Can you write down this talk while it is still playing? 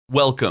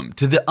Welcome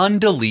to the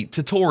Undelete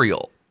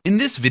tutorial. In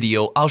this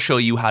video, I'll show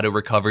you how to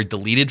recover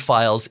deleted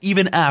files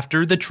even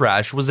after the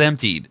trash was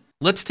emptied.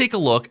 Let's take a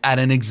look at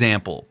an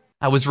example.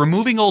 I was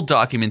removing old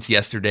documents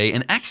yesterday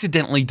and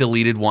accidentally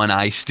deleted one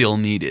I still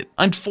needed.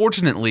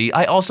 Unfortunately,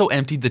 I also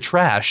emptied the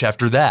trash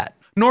after that.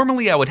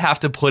 Normally, I would have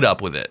to put up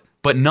with it,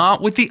 but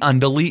not with the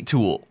Undelete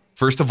tool.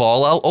 First of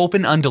all, I'll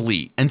open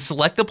Undelete and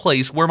select the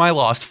place where my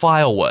lost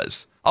file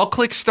was. I'll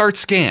click Start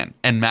Scan,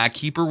 and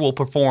MacKeeper will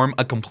perform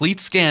a complete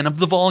scan of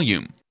the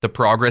volume. The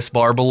progress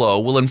bar below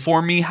will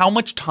inform me how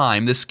much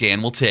time the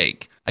scan will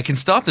take. I can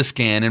stop the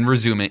scan and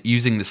resume it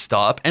using the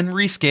stop and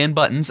rescan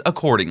buttons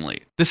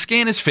accordingly. The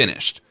scan is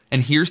finished,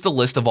 and here's the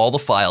list of all the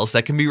files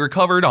that can be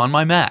recovered on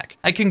my Mac.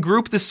 I can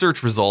group the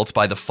search results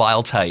by the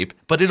file type,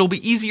 but it'll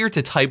be easier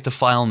to type the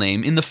file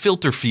name in the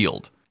filter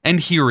field.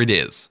 And here it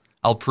is.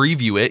 I'll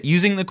preview it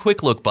using the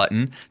Quick Look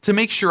button to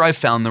make sure I've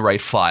found the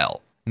right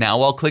file.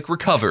 Now I'll click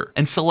Recover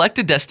and select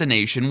a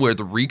destination where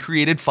the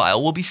recreated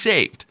file will be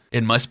saved.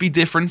 It must be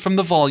different from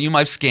the volume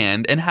I've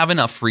scanned and have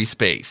enough free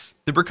space.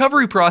 The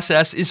recovery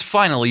process is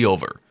finally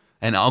over,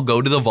 and I'll go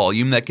to the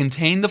volume that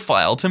contained the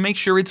file to make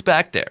sure it's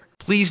back there.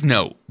 Please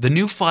note, the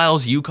new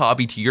files you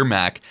copy to your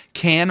Mac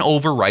can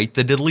overwrite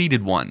the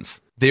deleted ones.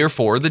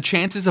 Therefore, the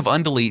chances of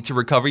Undelete to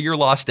recover your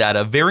lost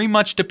data very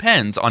much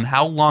depends on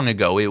how long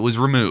ago it was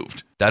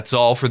removed. That's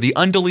all for the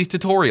Undelete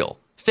tutorial.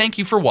 Thank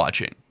you for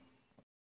watching.